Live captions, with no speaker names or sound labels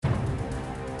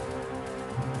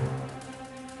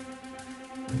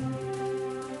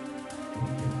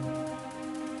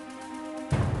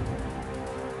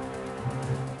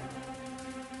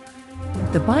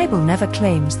The Bible never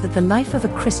claims that the life of a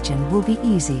Christian will be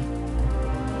easy.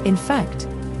 In fact,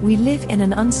 we live in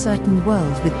an uncertain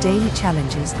world with daily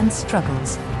challenges and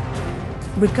struggles.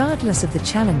 Regardless of the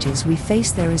challenges we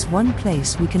face, there is one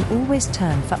place we can always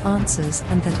turn for answers,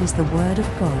 and that is the Word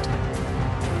of God.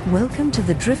 Welcome to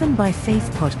the Driven by Faith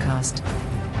podcast,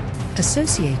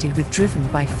 associated with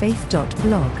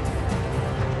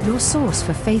drivenbyfaith.blog, your source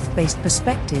for faith-based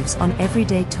perspectives on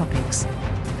everyday topics.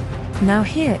 Now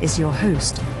here is your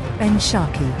host, Ben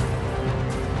Sharkey.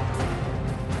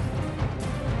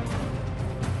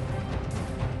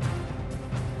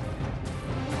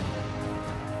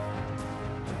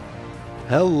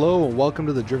 Hello and welcome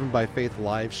to the Driven by Faith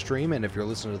live stream, and if you're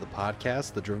listening to the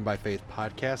podcast, the Driven by Faith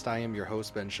podcast, I am your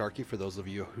host, Ben Sharkey, for those of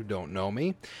you who don't know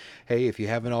me. Hey, if you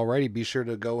haven't already, be sure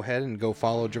to go ahead and go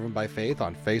follow Driven by Faith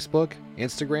on Facebook,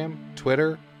 Instagram,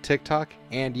 Twitter, TikTok,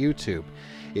 and YouTube.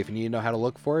 If you need to know how to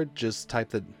look for it, just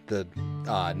type the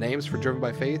names for Driven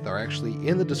by Faith are actually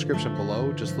in the description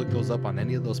below. Just look those up on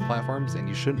any of those platforms, and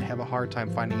you shouldn't have a hard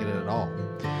time finding it at all.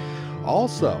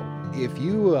 Also, if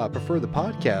you prefer the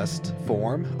podcast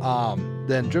form,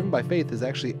 then Driven by Faith is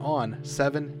actually on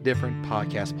 7 different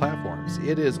podcast platforms.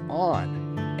 It is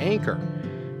on Anchor,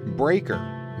 Breaker,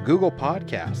 Google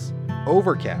Podcasts,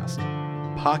 Overcast,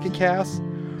 Pocket Casts,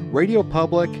 Radio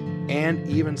Public, and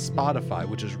even Spotify,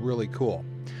 which is really cool.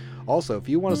 Also, if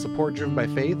you want to support Driven by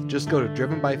Faith, just go to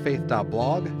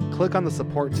drivenbyfaith.blog, click on the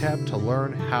support tab to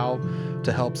learn how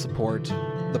to help support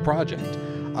the project,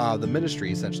 the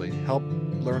ministry, essentially. Help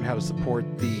learn how to support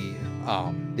the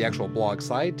actual blog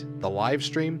site, the live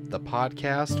stream, the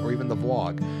podcast, or even the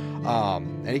vlog.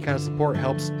 Any kind of support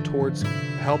helps towards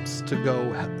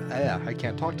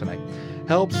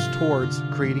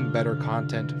creating better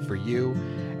content for you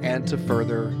and to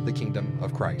further the kingdom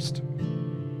of Christ.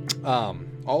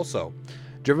 Also,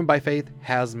 Driven by Faith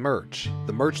has merch.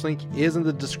 The merch link is in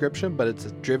the description, but it's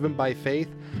at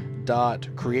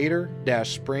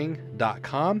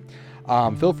drivenbyfaith.creator-spring.com.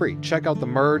 Feel free, check out the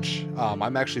merch.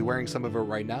 I'm actually wearing some of it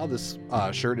right now. This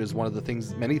shirt is one of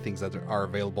the many things that are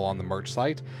available on the merch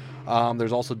site.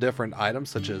 There's also different items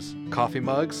such as coffee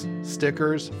mugs,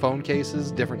 stickers, phone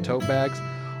cases, different tote bags,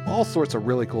 all sorts of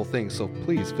really cool things. So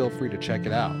please feel free to check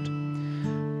it out.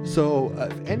 So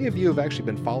if any of you have actually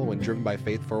been following Driven by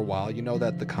Faith for a while, you know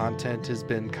that the content has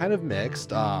been kind of mixed.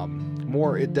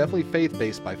 Definitely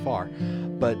faith-based by far,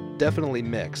 but definitely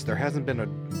mixed. There hasn't been a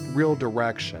real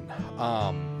direction.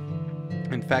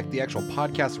 In fact, the actual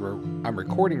podcast I'm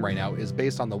recording right now is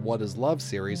based on the What is Love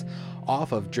series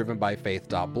off of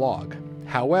drivenbyfaith.blog.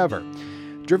 However,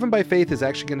 Driven by Faith is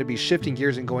actually going to be shifting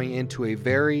gears and going into a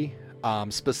very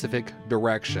specific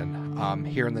direction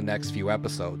here in the next few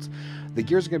episodes. The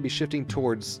gears are going to be shifting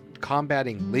towards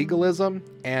combating legalism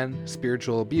and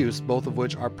spiritual abuse, both of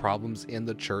which are problems in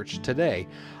the church today,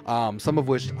 some of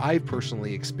which I've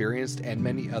personally experienced and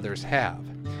many others have.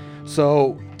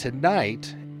 So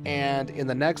tonight and in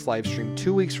the next live stream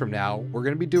 2 weeks from now, we're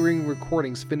going to be doing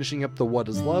recordings finishing up the What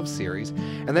is Love series,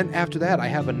 and then after that I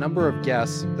have a number of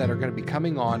guests that are going to be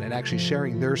coming on and actually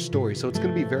sharing their story. So it's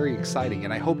going to be very exciting,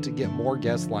 and I hope to get more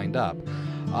guests lined up.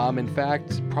 In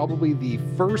fact, probably the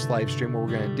first live stream where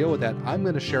we're going to deal with that, I'm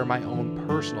going to share my own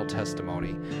personal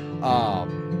testimony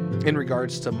in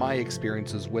regards to my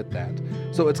experiences with that.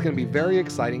 So it's going to be very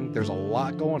exciting. There's a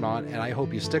lot going on, and I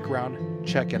hope you stick around,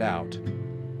 check it out.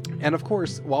 And of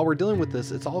course, while we're dealing with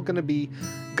this, it's all going to be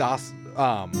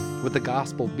with the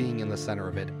gospel being in the center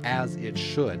of it, as it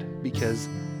should, because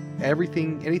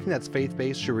anything that's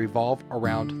faith-based should revolve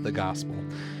around the gospel,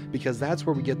 because that's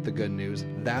where we get the good news,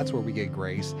 that's where we get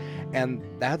grace, and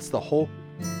that's the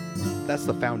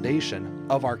foundation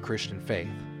of our Christian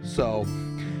faith. So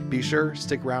be sure,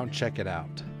 stick around, check it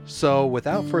out. So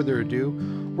without further ado,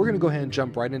 we're going to go ahead and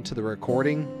jump right into the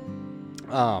recording.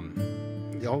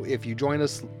 If you join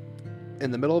us in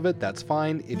the middle of it, that's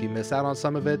fine. If you miss out on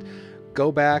some of it,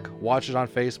 go back, watch it on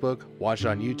Facebook, watch it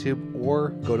on YouTube, or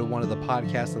go to one of the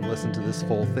podcasts and listen to this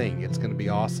full thing. It's going to be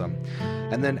awesome.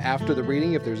 And then after the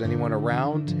reading, if there's anyone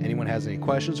around, anyone has any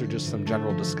questions or just some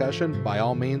general discussion, by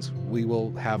all means, we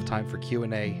will have time for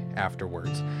Q&A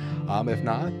afterwards. If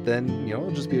not, then it'll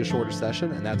just be a shorter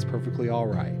session, and that's perfectly all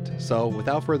right. So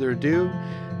without further ado,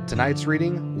 tonight's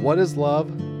reading, What is Love?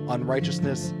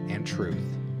 Unrighteousness and Truth.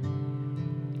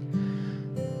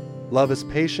 Love is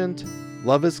patient,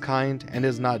 love is kind, and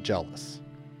is not jealous.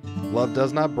 Love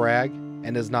does not brag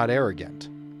and is not arrogant,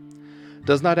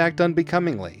 does not act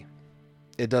unbecomingly.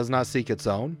 It does not seek its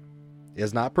own,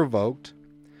 is not provoked,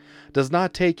 does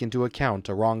not take into account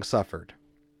a wrong suffered,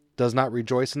 does not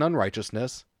rejoice in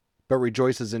unrighteousness, but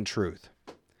rejoices in truth,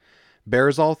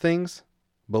 bears all things,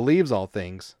 believes all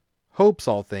things, hopes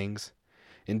all things,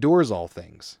 endures all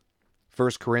things.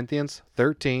 1 Corinthians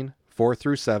 13, 4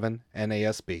 through 7,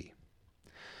 NASB.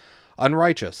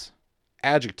 Unrighteous,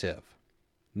 adjective.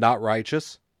 Not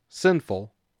righteous,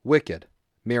 sinful, wicked.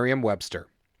 Merriam-Webster.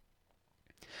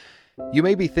 You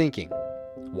may be thinking,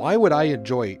 why would I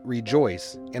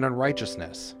rejoice in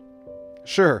unrighteousness?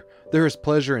 Sure, there is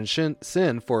pleasure in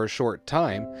sin for a short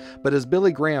time, but as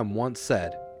Billy Graham once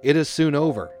said, it is soon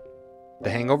over. The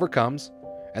hangover comes,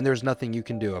 and there's nothing you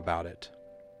can do about it.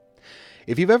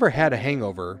 If you've ever had a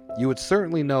hangover, you would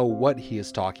certainly know what he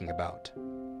is talking about.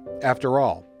 After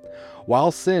all,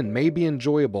 while sin may be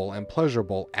enjoyable and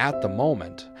pleasurable at the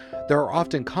moment, there are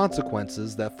often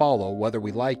consequences that follow whether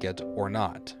we like it or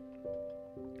not.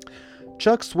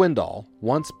 Chuck Swindoll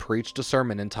once preached a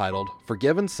sermon entitled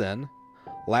Forgiven Sin,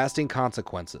 Lasting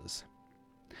Consequences.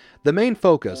 The main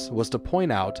focus was to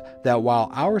point out that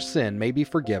while our sin may be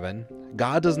forgiven,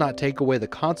 God does not take away the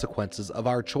consequences of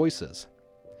our choices.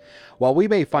 While we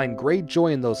may find great joy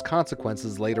in those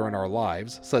consequences later in our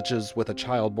lives, such as with a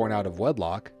child born out of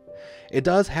wedlock, it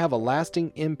does have a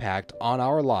lasting impact on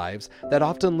our lives that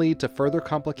often lead to further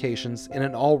complications in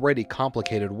an already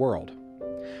complicated world.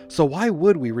 So why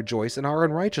would we rejoice in our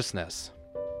unrighteousness?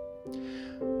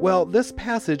 Well, this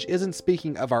passage isn't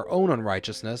speaking of our own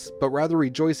unrighteousness, but rather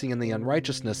rejoicing in the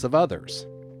unrighteousness of others.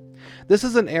 This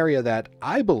is an area that,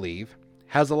 I believe,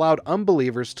 has allowed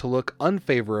unbelievers to look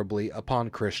unfavorably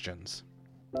upon Christians.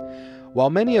 While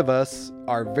many of us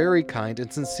are very kind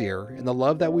and sincere in the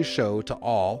love that we show to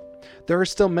all, there are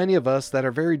still many of us that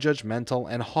are very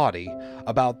judgmental and haughty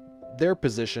about their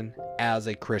position as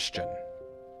a Christian.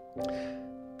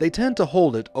 They tend to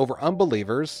hold it over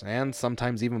unbelievers, and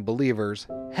sometimes even believers'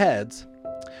 heads,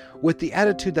 with the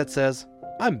attitude that says,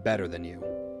 I'm better than you.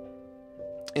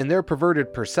 In their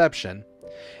perverted perception,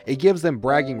 it gives them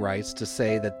bragging rights to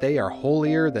say that they are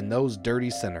holier than those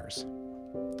dirty sinners.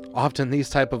 Often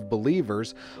these type of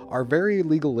believers are very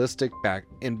legalistic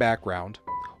in background,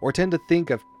 or tend to think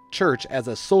of church as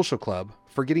a social club,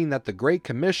 forgetting that the Great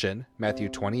Commission, Matthew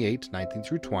 28, 19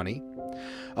 through 20,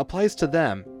 applies to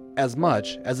them as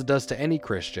much as it does to any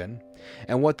Christian,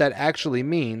 and what that actually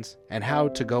means and how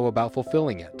to go about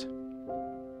fulfilling it.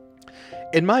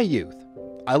 In my youth,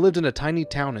 I lived in a tiny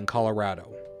town in Colorado.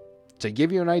 To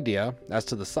give you an idea as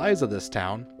to the size of this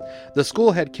town, the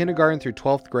school had kindergarten through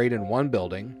 12th grade in one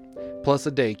building, plus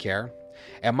a daycare,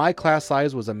 and my class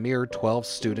size was a mere 12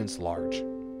 students large.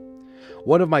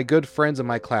 One of my good friends in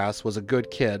my class was a good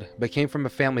kid, but came from a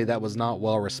family that was not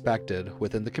well respected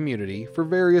within the community for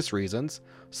various reasons,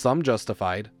 some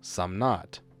justified, some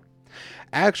not.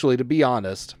 Actually, to be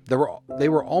honest, they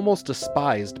were almost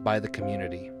despised by the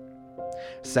community.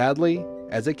 Sadly,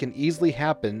 as it can easily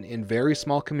happen in very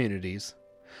small communities,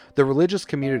 the religious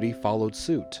community followed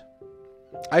suit.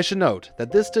 I should note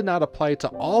that this did not apply to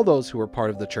all those who were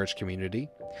part of the church community,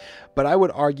 but I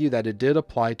would argue that it did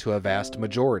apply to a vast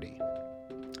majority.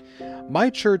 My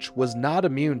church was not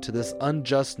immune to this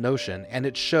unjust notion, and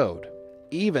it showed,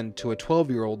 even to a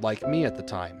 12-year-old like me at the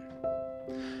time.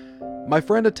 My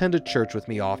friend attended church with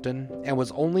me often, and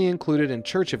was only included in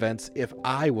church events if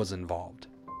I was involved.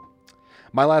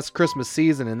 My last Christmas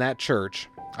season in that church,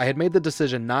 I had made the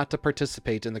decision not to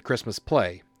participate in the Christmas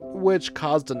play, which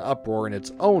caused an uproar in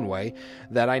its own way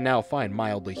that I now find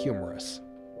mildly humorous.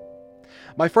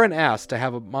 My friend asked to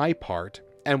have my part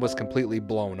and was completely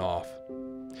blown off.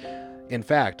 In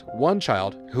fact, one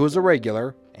child, who was a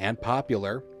regular and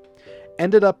popular,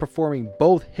 ended up performing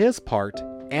both his part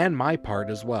and my part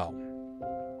as well.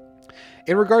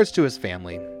 In regards to his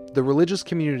family, the religious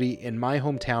community in my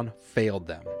hometown failed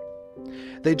them.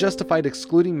 They justified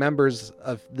excluding members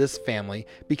of this family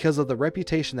because of the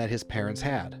reputation that his parents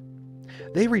had.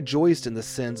 They rejoiced in the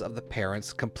sins of the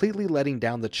parents, completely letting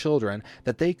down the children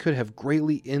that they could have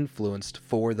greatly influenced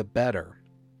for the better.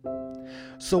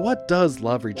 So what does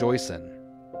love rejoice in?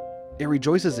 It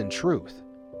rejoices in truth.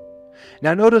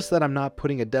 Now notice that I'm not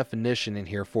putting a definition in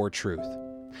here for truth.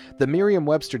 The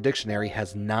Merriam-Webster dictionary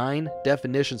has 9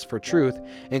 definitions for truth,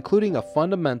 including a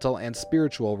fundamental and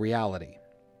spiritual reality.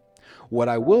 What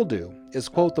I will do is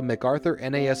quote the MacArthur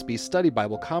NASB Study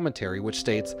Bible commentary, which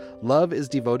states, "Love is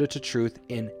devoted to truth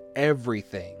in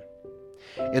everything."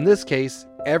 In this case,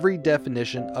 every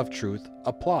definition of truth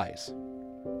applies.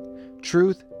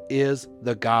 Truth is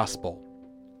the gospel.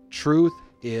 Truth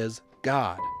is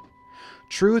God.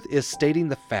 Truth is stating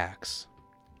the facts.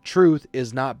 Truth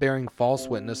is not bearing false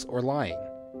witness or lying.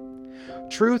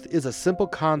 Truth is a simple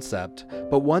concept,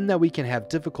 but one that we can have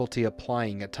difficulty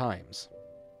applying at times.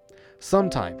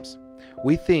 Sometimes,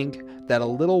 we think that a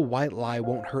little white lie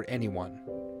won't hurt anyone.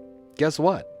 Guess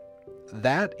what?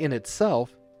 that in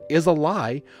itself is a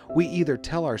lie we either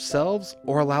tell ourselves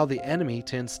or allow the enemy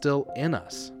to instill in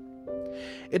us.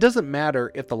 It doesn't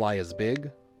matter if the lie is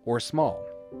big or small.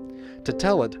 To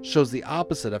tell it shows the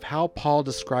opposite of how Paul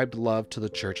described love to the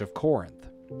church of Corinth.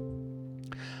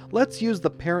 Let's use the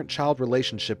parent-child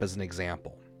relationship as an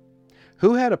example.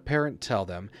 Who had a parent tell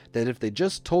them that if they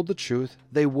just told the truth,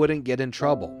 they wouldn't get in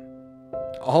trouble?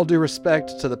 All due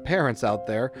respect to the parents out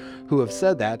there who have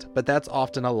said that, but that's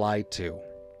often a lie too.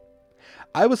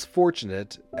 I was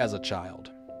fortunate as a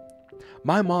child.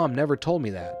 My mom never told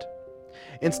me that.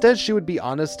 Instead, she would be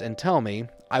honest and tell me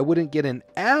I wouldn't get in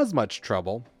as much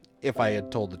trouble if I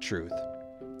had told the truth.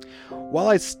 While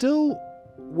I still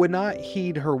would not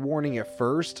heed her warning at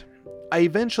first, I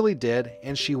eventually did,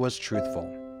 and she was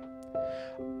truthful.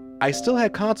 I still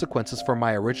had consequences for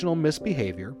my original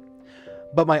misbehavior,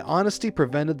 but my honesty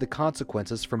prevented the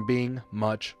consequences from being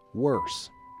much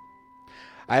worse.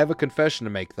 I have a confession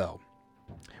to make though.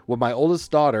 When my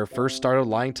oldest daughter first started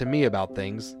lying to me about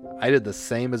things, I did the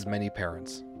same as many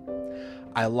parents.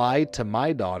 I lied to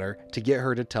my daughter to get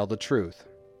her to tell the truth.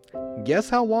 Guess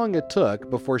how long it took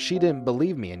before she didn't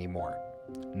believe me anymore?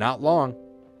 Not long.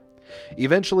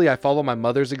 Eventually, I followed my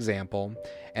mother's example,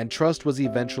 and trust was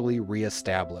eventually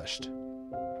reestablished.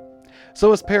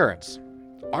 So as parents,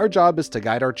 our job is to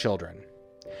guide our children.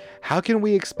 How can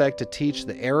we expect to teach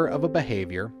the error of a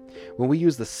behavior when we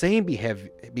use the same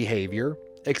behavior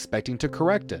expecting to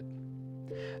correct it?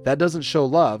 That doesn't show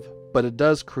love, but it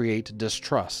does create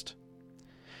distrust.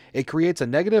 It creates a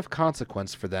negative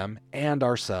consequence for them and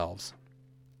ourselves.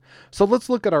 So let's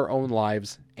look at our own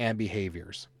lives and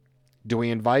behaviors. Do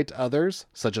we invite others,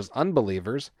 such as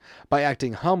unbelievers, by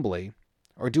acting humbly,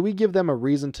 or do we give them a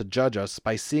reason to judge us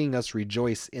by seeing us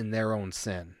rejoice in their own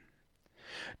sin?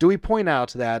 Do we point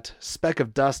out that speck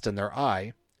of dust in their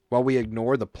eye while we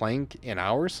ignore the plank in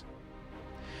ours?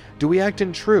 Do we act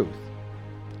in truth?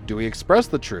 Do we express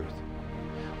the truth?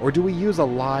 Or do we use a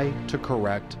lie to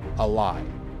correct a lie?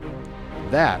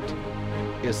 That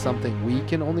is something we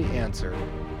can only answer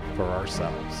for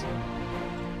ourselves.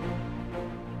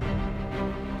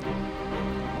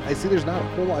 I see there's not a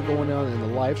whole lot going on in the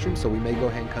live stream, so we may go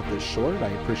ahead and cut this short. I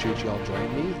appreciate you all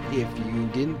joining me. If you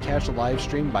didn't catch the live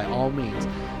stream, by all means,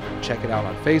 check it out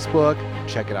on Facebook,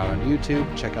 check it out on YouTube,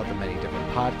 check out the many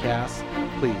different podcasts.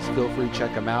 Please feel free to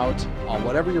check them out on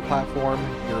whatever your platform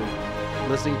you're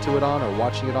listening to it on or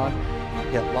watching it on.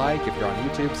 Hit like if you're on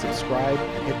YouTube, subscribe,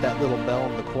 and hit that little bell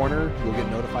in the corner. You'll get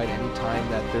notified anytime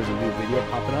that there's a new video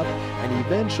popping up. And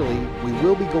eventually, we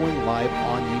will be going live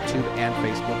on YouTube and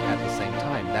Facebook at the same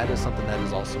time. That is something that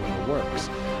is also in the works.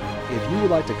 If you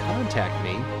would like to contact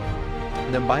me,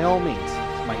 then by all means,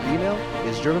 my email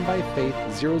is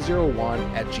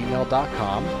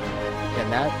drivenbyfaith001@gmail.com,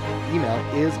 and that email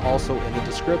is also in the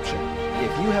description.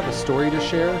 If you have a story to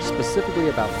share specifically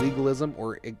about legalism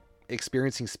or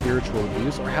experiencing spiritual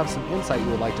abuse, or have some insight you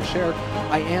would like to share,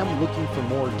 I am looking for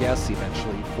more guests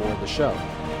eventually for the show.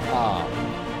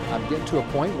 I'm getting to a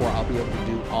point where I'll be able to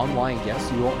do online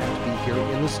guests. You won't have to be here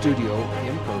in the studio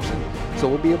in person. So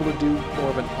we'll be able to do more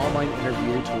of an online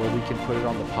interview to where we can put it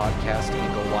on the podcast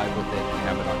and go live with it and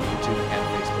have it on YouTube and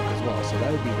Facebook as well. So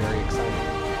that would be very exciting.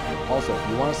 Also, if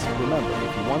you want to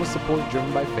support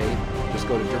Driven by Faith, just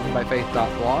go to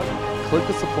drivenbyfaith.blog, click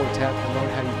the support tab, and learn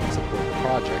how you can support the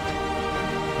project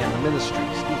and the ministry.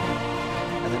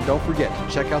 And then don't forget to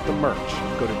check out the merch.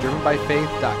 Go to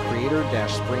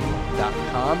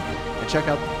drivenbyfaith.creator-spring.com and check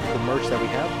out the merch that we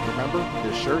have. Remember,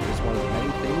 this shirt is one of the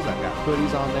many things. I've got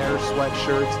hoodies on there,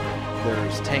 sweatshirts,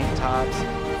 there's tank tops,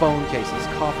 phone cases,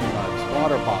 coffee mugs,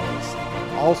 water bottles,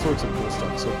 all sorts of cool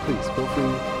stuff. So please feel free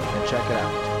and check it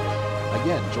out.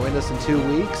 Again, join us in 2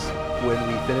 weeks when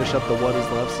we finish up the What is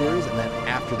Love series, and then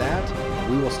after that,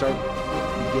 we will start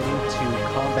beginning to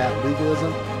combat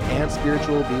legalism and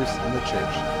spiritual abuse in the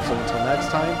church. So until next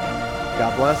time,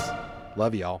 God bless.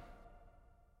 Love y'all.